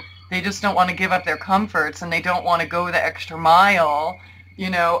it. They just don't want to give up their comforts, and they don't want to go the extra mile.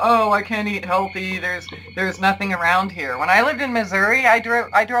 Oh, I can't eat healthy. There's nothing around here. When I lived in Missouri,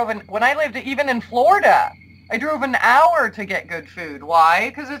 when I lived even in Florida, I drove an hour to get good food. Why?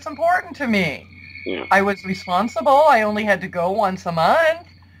 Because it's important to me. Yeah. I was responsible. I only had to go once a month,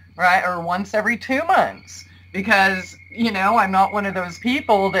 right? Or once every 2 months. Because, I'm not one of those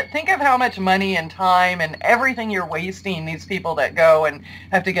people that think of how much money and time and everything you're wasting, these people that go and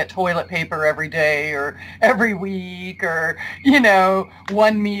have to get toilet paper every day or every week or,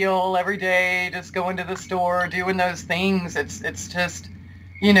 one meal every day, just going to the store, doing those things. It's just...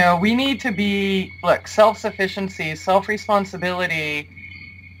 we need to be, self-sufficiency, self-responsibility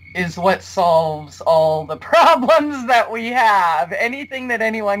is what solves all the problems that we have. Anything that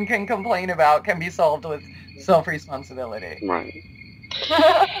anyone can complain about can be solved with self-responsibility. Right.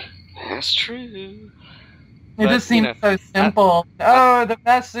 That's true. It just seems so simple. The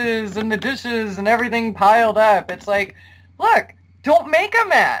messes and the dishes and everything piled up. It's like, look, don't make a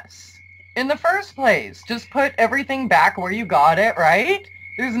mess in the first place. Just put everything back where you got it, right?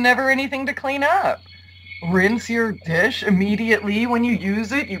 There's never anything to clean up. Rinse your dish immediately when you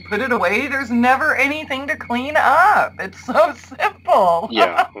use it. You put it away. There's never anything to clean up. It's so simple.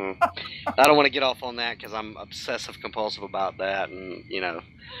 Yeah. I don't want to get off on that because I'm obsessive compulsive about that, and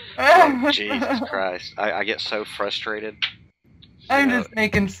Jesus Christ, I get so frustrated. I'm just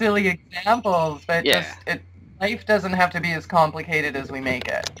making silly examples, but life doesn't have to be as complicated as we make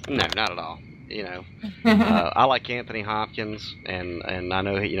it. No, not at all. I like Anthony Hopkins, and I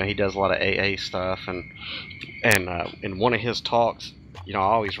know he does a lot of AA stuff, and in one of his talks, I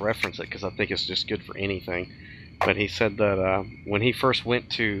always reference it because I think it's just good for anything. But he said that when he first went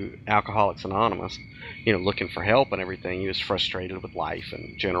to Alcoholics Anonymous, looking for help and everything, he was frustrated with life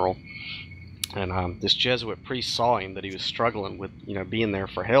in general. And this Jesuit priest saw him, that he was struggling with being there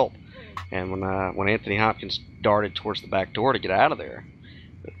for help. And when Anthony Hopkins darted towards the back door to get out of there,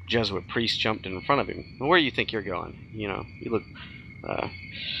 the Jesuit priest jumped in front of him. Where do you think you're going? You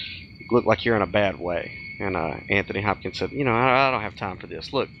look like you're in a bad way. And Anthony Hopkins said, I don't have time for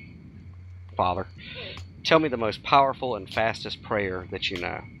this. Look, Father, tell me the most powerful and fastest prayer that you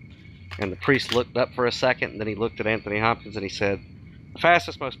know. And the priest looked up for a second, and then he looked at Anthony Hopkins and he said, the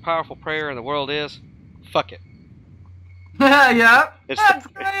fastest, most powerful prayer in the world is, fuck it. Yeah, that's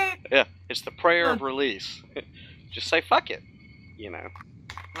great. Yeah, it's the prayer of release. Just say fuck it,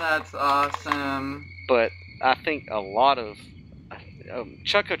 That's awesome. But I think a lot of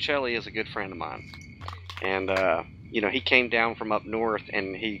Chuck Ocelli is a good friend of mine, and he came down from up north,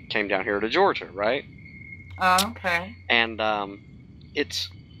 and he came down here to Georgia, right? Oh, okay. And it's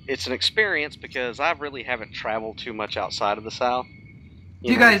an experience because I really haven't traveled too much outside of the South.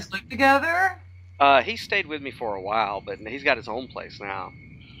 Do you guys live together? He stayed with me for a while, but he's got his own place now.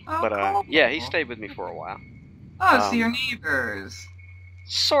 Oh, but cool. yeah, he stayed with me for a while. Oh, so you're neighbors.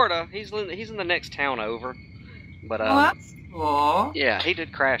 Sorta. He's in the next town over. But well, that's cool. Yeah, he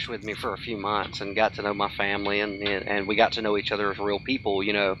did crash with me for a few months and got to know my family, and we got to know each other as real people,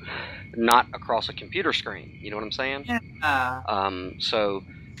 not across a computer screen. You know what I'm saying? Yeah. So,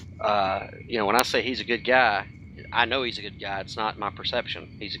 when I say he's a good guy, I know he's a good guy. It's not my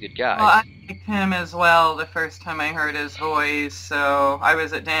perception. He's a good guy. Well, I liked him as well the first time I heard his voice. So I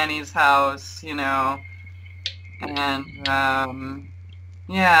was at Danny's house, and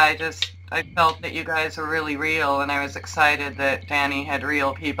yeah, I felt that you guys were really real, and I was excited that Danny had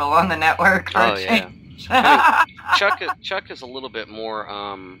real people on the network. Oh yeah. I mean, Chuck is a little bit more.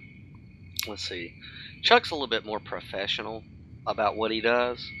 Let's see. Chuck's a little bit more professional about what he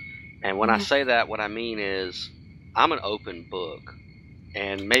does, and when I say that, what I mean is, I'm an open book,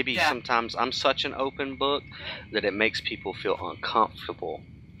 and maybe sometimes I'm such an open book that it makes people feel uncomfortable,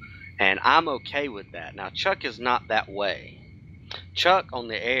 and I'm okay with that. Now, Chuck is not that way. Chuck on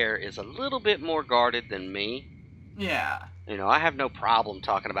the air is a little bit more guarded than me. Yeah. I have no problem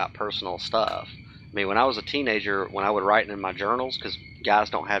talking about personal stuff. I mean, when I was a teenager, when I would write in my journals, because guys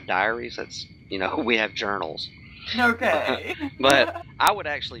don't have diaries, that's, we have journals. Okay. But I would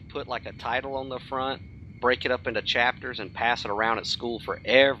actually put like a title on the front, break it up into chapters, and pass it around at school for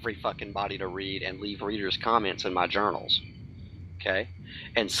every fucking body to read, and leave readers' comments in my journals. Okay?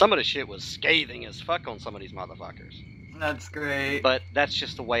 And some of the shit was scathing as fuck on some of these motherfuckers. That's great. But that's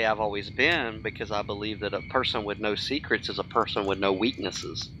just the way I've always been, because I believe that a person with no secrets is a person with no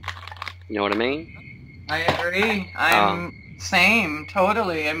weaknesses. You know what I mean? I agree. I'm same,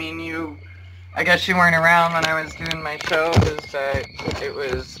 totally. I mean, I guess you weren't around when I was doing my shows, but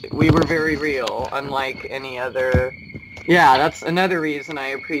we were very real, unlike any other. Yeah, that's another reason I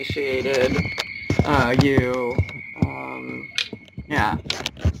appreciated you. Yeah.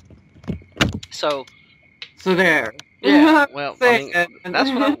 So there. Yeah, well, I mean, that's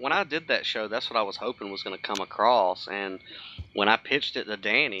when I did that show, that's what I was hoping was going to come across. And when I pitched it to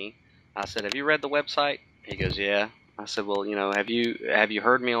Danny, I said, "Have you read the website?" He goes, "Yeah." I said, "Well, have you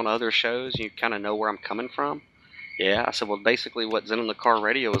heard me on other shows? You kind of know where I'm coming from?" "Yeah." I said, "Well, basically what Zen in the Car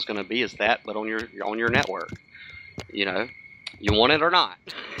Radio is going to be is that, but on your network. You want it or not."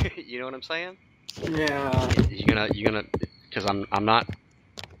 You know what I'm saying? Yeah. You're gonna, because I'm not.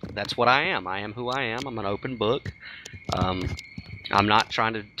 That's what I am. I am who I am. I'm an open book. I'm not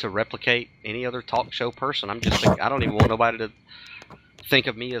trying to replicate any other talk show person. I don't even want nobody to think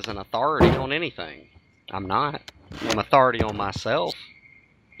of me as an authority on anything. I'm not. I'm authority on myself,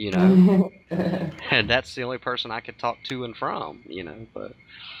 and that's the only person I could talk to and from, but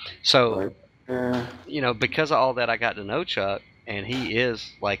so Because of all that, I got to know Chuck, and he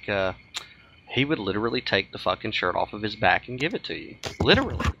is like, he would literally take the fucking shirt off of his back and give it to you.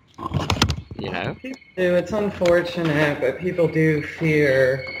 Literally. People do. It's unfortunate, but people do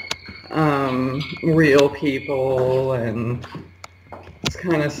fear real people, and it's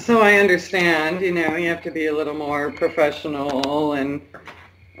kind of, so I understand, you have to be a little more professional, and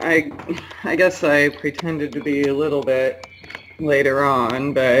I guess I pretended to be a little bit later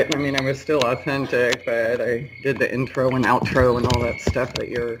on, but I was still authentic, but I did the intro and outro and all that stuff that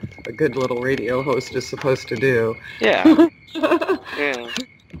a good little radio host is supposed to do. Yeah. Yeah.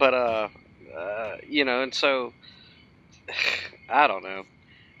 But, and so, I don't know.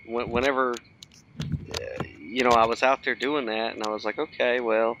 Whenever, I was out there doing that, and I was like, okay,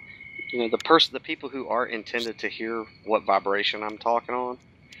 well, the people who are intended to hear what vibration I'm talking on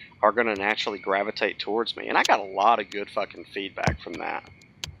are going to naturally gravitate towards me. And I got a lot of good fucking feedback from that.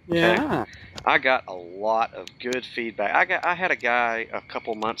 Yeah. Okay? I got a lot of good feedback. I had a guy a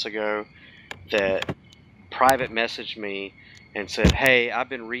couple months ago that private messaged me and said, hey, I've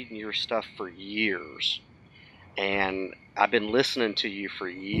been reading your stuff for years, and I've been listening to you for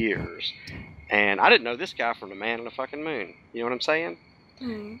years, and I didn't know this guy from the man in the fucking moon. You know what I'm saying?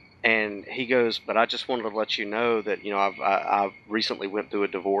 Mm-hmm. And he goes, but I just wanted to let you know that, I've recently went through a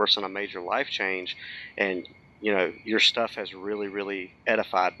divorce and a major life change, and, your stuff has really, really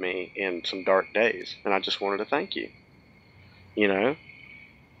edified me in some dark days, and I just wanted to thank you.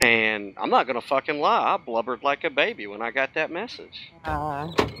 And I'm not going to fucking lie, I blubbered like a baby when I got that message.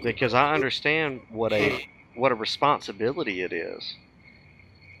 Because I understand what a responsibility it is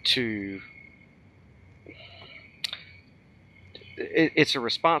to... It's a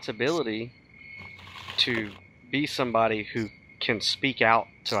responsibility to be somebody who can speak out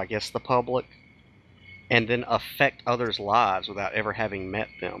to, I guess, the public, and then affect others' lives without ever having met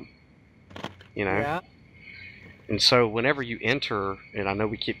them. Yeah. And so whenever you enter, and I know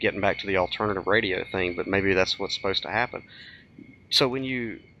we keep getting back to the alternative radio thing, but maybe that's what's supposed to happen. So when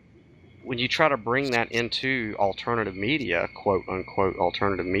you try to bring that into alternative media, quote unquote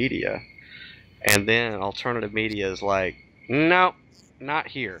alternative media, and then alternative media is like, no, not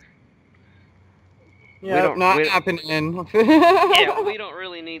here. Yeah, not happening. Yeah, we don't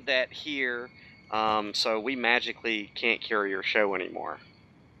really need that here, so we magically can't carry your show anymore.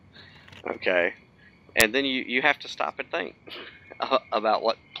 Okay. And then you have to stop and think about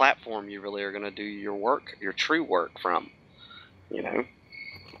what platform you really are going to do your work, your true work from. And,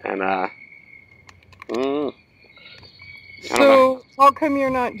 so, how come you're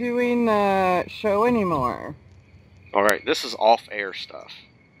not doing the show anymore? All right, this is off-air stuff.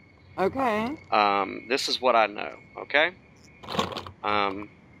 Okay. This is what I know, okay?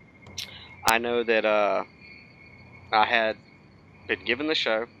 I know that I had been given the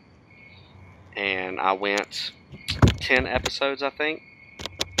show, and I went 10 episodes, I think.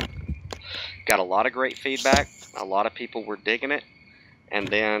 Got a lot of great feedback. A lot of people were digging it. And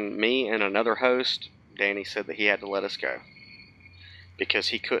then me and another host, Danny, said that he had to let us go. Because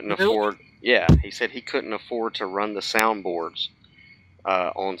he couldn't afford... Yeah, he said he couldn't afford to run the soundboards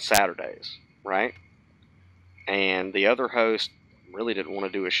on Saturdays, right? And the other host really didn't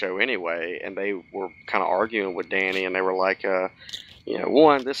want to do a show anyway, and they were kind of arguing with Danny, and they were like,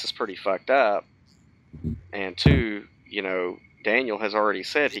 one, this is pretty fucked up, and two, Daniel has already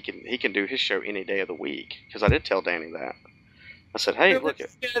said he can do his show any day of the week, because I did tell Danny that. I said, hey, look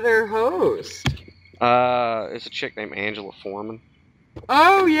at the other host. It's a chick named Angela Foreman.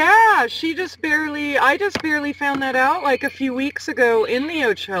 Oh yeah, I just barely found that out like a few weeks ago in the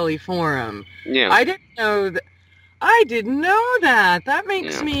Ocelli forum. Yeah. I didn't know that. That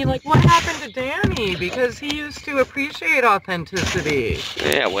makes me like, what happened to Danny? Because he used to appreciate authenticity.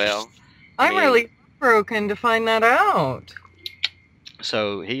 Yeah, well, I'm really broken to find that out.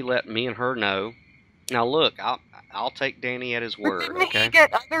 So he let me and her know. Now look, I'll take Danny at his word. But didn't he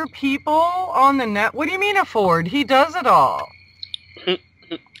get other people on the net? What do you mean afford? He does it all.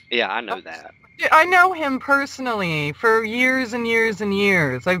 Yeah, I know that. I know him personally for years and years and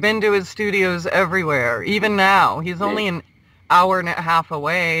years. I've been to his studios everywhere. Even now, he's only an hour and a half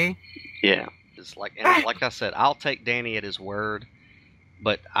away. Yeah, it's like I said, I'll take Danny at his word,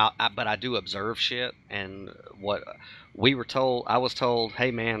 but I do observe shit. And what I was told,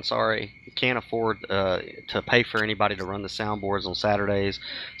 hey man, sorry, you can't afford to pay for anybody to run the soundboards on Saturdays,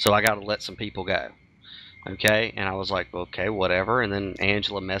 so I got to let some people go. Okay, and I was like, okay, whatever. And then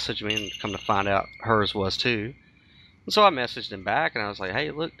Angela messaged me, and come to find out hers was too. And so I messaged him back, and I was like, hey,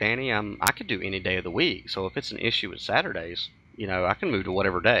 look, Danny, I could do any day of the week. So if it's an issue with Saturdays, I can move to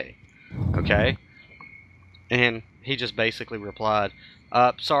whatever day. Okay? And he just basically replied,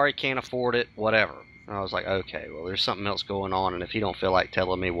 Sorry, can't afford it, whatever. And I was like, okay, well, there's something else going on, and if you don't feel like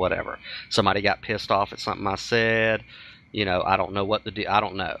telling me, whatever. Somebody got pissed off at something I said. I don't know what to do. I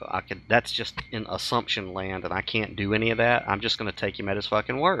don't know. That's just in assumption land, and I can't do any of that. I'm just going to take him at his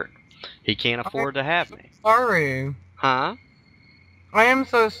fucking word. He can't afford to have me. Sorry. Huh? I am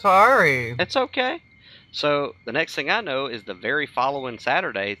so sorry. It's okay. So the next thing I know is the very following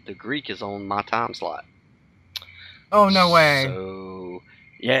Saturday, the Greek is on my time slot. Oh, no way. So,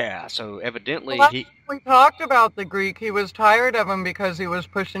 yeah. So evidently we talked about the Greek. He was tired of him because he was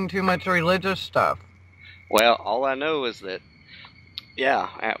pushing too much religious stuff. Well, all I know is that,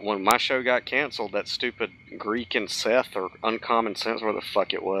 when my show got canceled, that stupid Greek and Seth, or Uncommon Sense, where the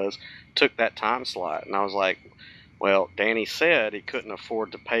fuck it was, took that time slot. And I was like, well, Danny said he couldn't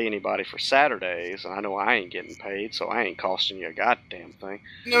afford to pay anybody for Saturdays, and I know I ain't getting paid, so I ain't costing you a goddamn thing.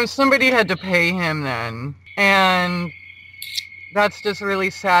 No, somebody had to pay him then. And that's just really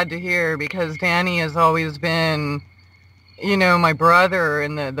sad to hear, because Danny has always been, my brother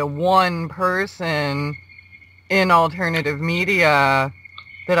and the one person in alternative media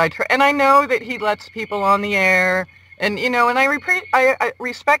that and I know that he lets people on the air, and and I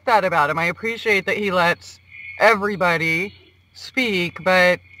respect that about him. I appreciate that he lets everybody speak,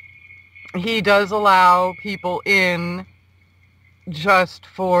 but he does allow people in just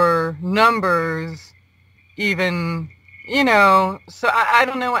for numbers, even, so I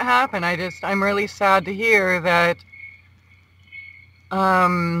don't know what happened. I'm really sad to hear that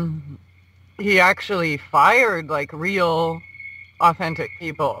he actually fired like real authentic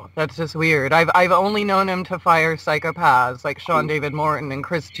people. That's just weird. I've only known him to fire psychopaths like Sean David Morton and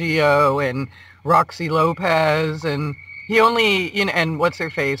Chris Geo and Roxy Lopez, and he only, and what's her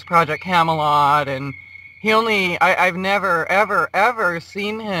face, Project Camelot, and I've never ever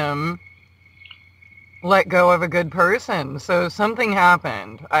seen him let go of a good person. So something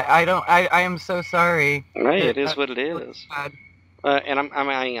happened. I am so sorry. Hey, it is what it is. And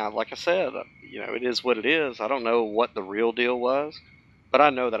like I said, it is what it is. I don't know what the real deal was, but I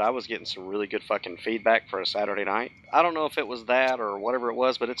know that I was getting some really good fucking feedback for a Saturday night. I don't know if it was that or whatever it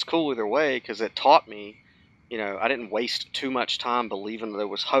was, but it's cool either way, because it taught me, I didn't waste too much time believing there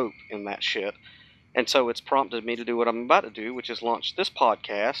was hope in that shit. And so it's prompted me to do what I'm about to do, which is launch this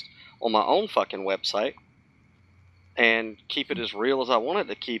podcast on my own fucking website and keep it as real as I wanted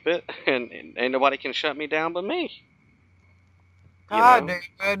to keep it, and nobody can shut me down but me. God,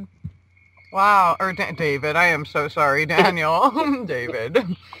 David. Wow. Or David. I am so sorry, Daniel.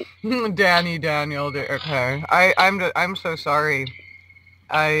 David. Danny, Daniel. Okay. I'm so sorry.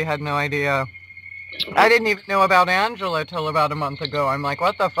 I had no idea. I didn't even know about Angela till about a month ago. I'm like,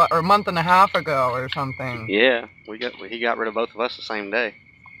 what the fuck? Or a month and a half ago or something. Yeah. He got rid of both of us the same day,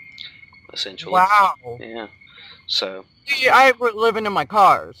 essentially. Wow. Yeah. So. I was living in my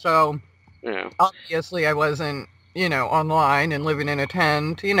car, so yeah. Obviously I wasn't, online and living in a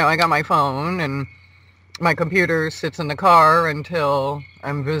tent. I got my phone, and my computer sits in the car until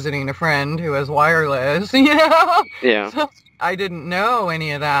I'm visiting a friend who has wireless, Yeah. So I didn't know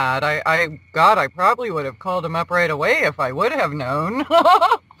any of that. I probably would have called him up right away if I would have known.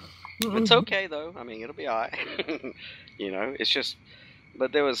 It's okay, though. I mean, it'll be all right. It's just,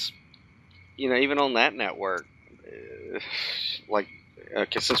 but there was, even on that network,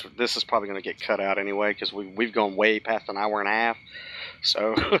 because since this is probably going to get cut out anyway, because we've gone way past an hour and a half,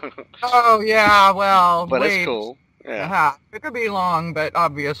 so. Oh yeah, well. But it's cool. Yeah. It could be long, but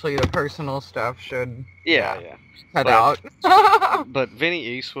obviously the personal stuff should. Yeah. Cut out. But Vinny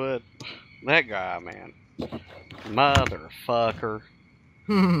Eastwood, that guy, man, motherfucker,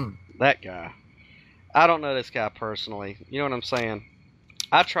 that guy. I don't know this guy personally. You know what I'm saying?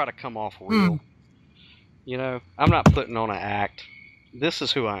 I try to come off real. I'm not putting on an act. This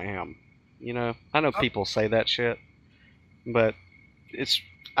is who I am. I know people say that shit, but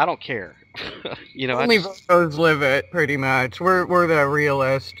I don't care. Only those live it, pretty much. We're the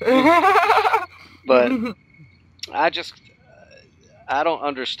realist. But I don't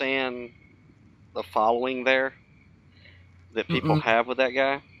understand the following there that people have with that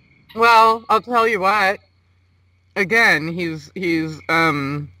guy. Well, I'll tell you what. Again, he's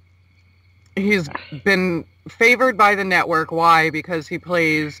been favored by the network. Why? Because he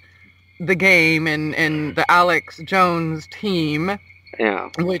plays the game and the Alex Jones team. Yeah.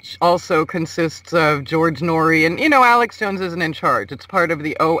 Which also consists of George Norrie. And, Alex Jones isn't in charge. It's part of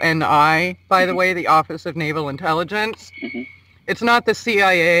the ONI, by the way, the Office of Naval Intelligence. It's not the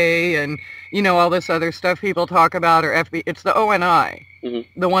CIA and, all this other stuff people talk about, or FBI. It's the ONI,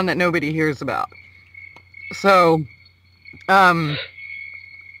 the one that nobody hears about. So,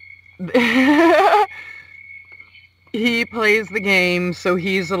 he plays the game, so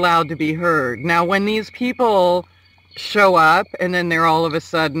he's allowed to be heard. Now, when these people show up and then they're all of a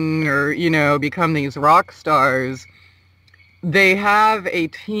sudden, or, you know, become these rock stars, they have a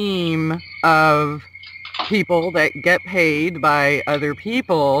team of people that get paid by other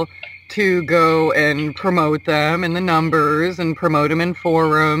people to go and promote them in the numbers and promote them in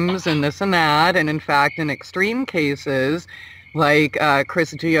forums and this and that. And in fact, in extreme cases, like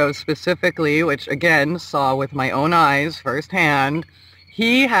Chris Geo specifically, which again saw with my own eyes firsthand,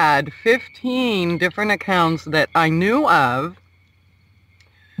 he had 15 different accounts that I knew of,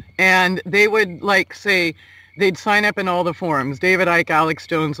 and they would like say, they'd sign up in all the forums, David Icke, Alex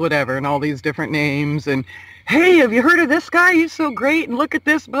Jones, whatever, and all these different names, and hey, have you heard of this guy? He's so great, and look at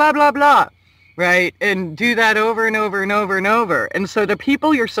this, blah, blah, blah, right? And do that over and over and over and over. And so the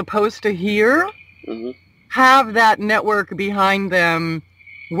people you're supposed to hear have that network behind them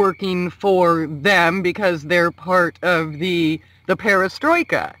working for them because they're part of the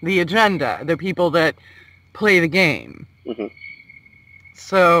perestroika, the agenda, the people that play the game.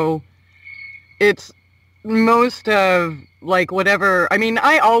 So it's most of, like, whatever, I mean,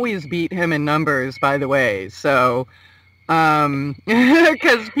 I always beat him in numbers, by the way, so,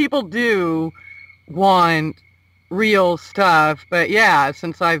 because people do want real stuff, but yeah,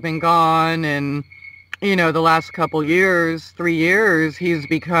 since I've been gone, and, you know, the last couple years, 3 years, he's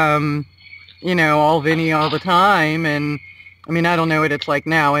become, you know, all Vinny all the time, and, I mean, I don't know what it's like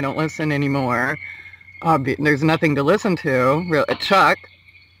now, I don't listen anymore, there's nothing to listen to, Chuck,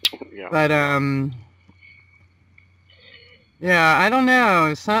 but, yeah, I don't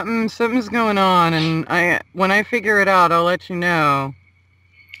know. Something's going on, and when I figure it out, I'll let you know.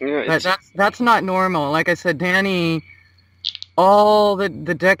 Yeah, but that's not normal. Like I said, Danny, all the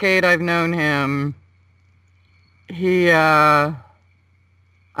decade I've known him, I've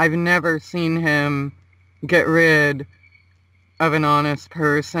never seen him get rid of an honest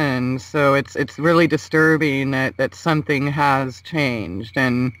person. So it's really disturbing that something has changed.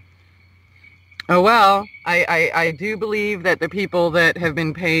 And oh, well, I do believe that the people that have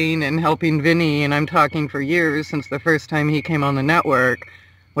been paying and helping Vinny, and I'm talking for years, since the first time he came on the network,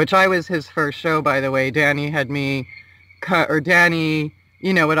 which I was his first show, by the way. Danny had me Danny,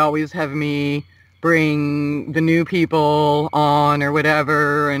 you know, would always have me bring the new people on or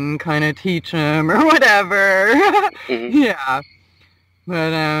whatever and kind of teach them or whatever. Yeah.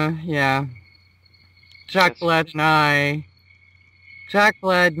 But, yeah. Jack Blood and Jack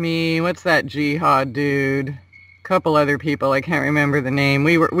Blood, me, what's that jihad dude? Couple other people, I can't remember the name.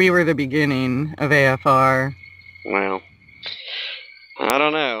 We were the beginning of AFR. Well, I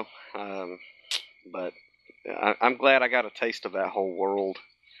don't know, but I'm glad I got a taste of that whole world.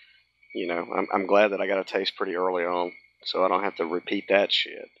 You know, I'm glad that I got a taste pretty early on, so I don't have to repeat that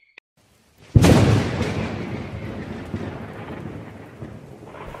shit.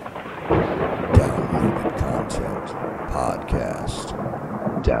 Downloaded content podcast.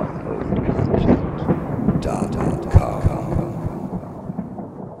 Downloaded content.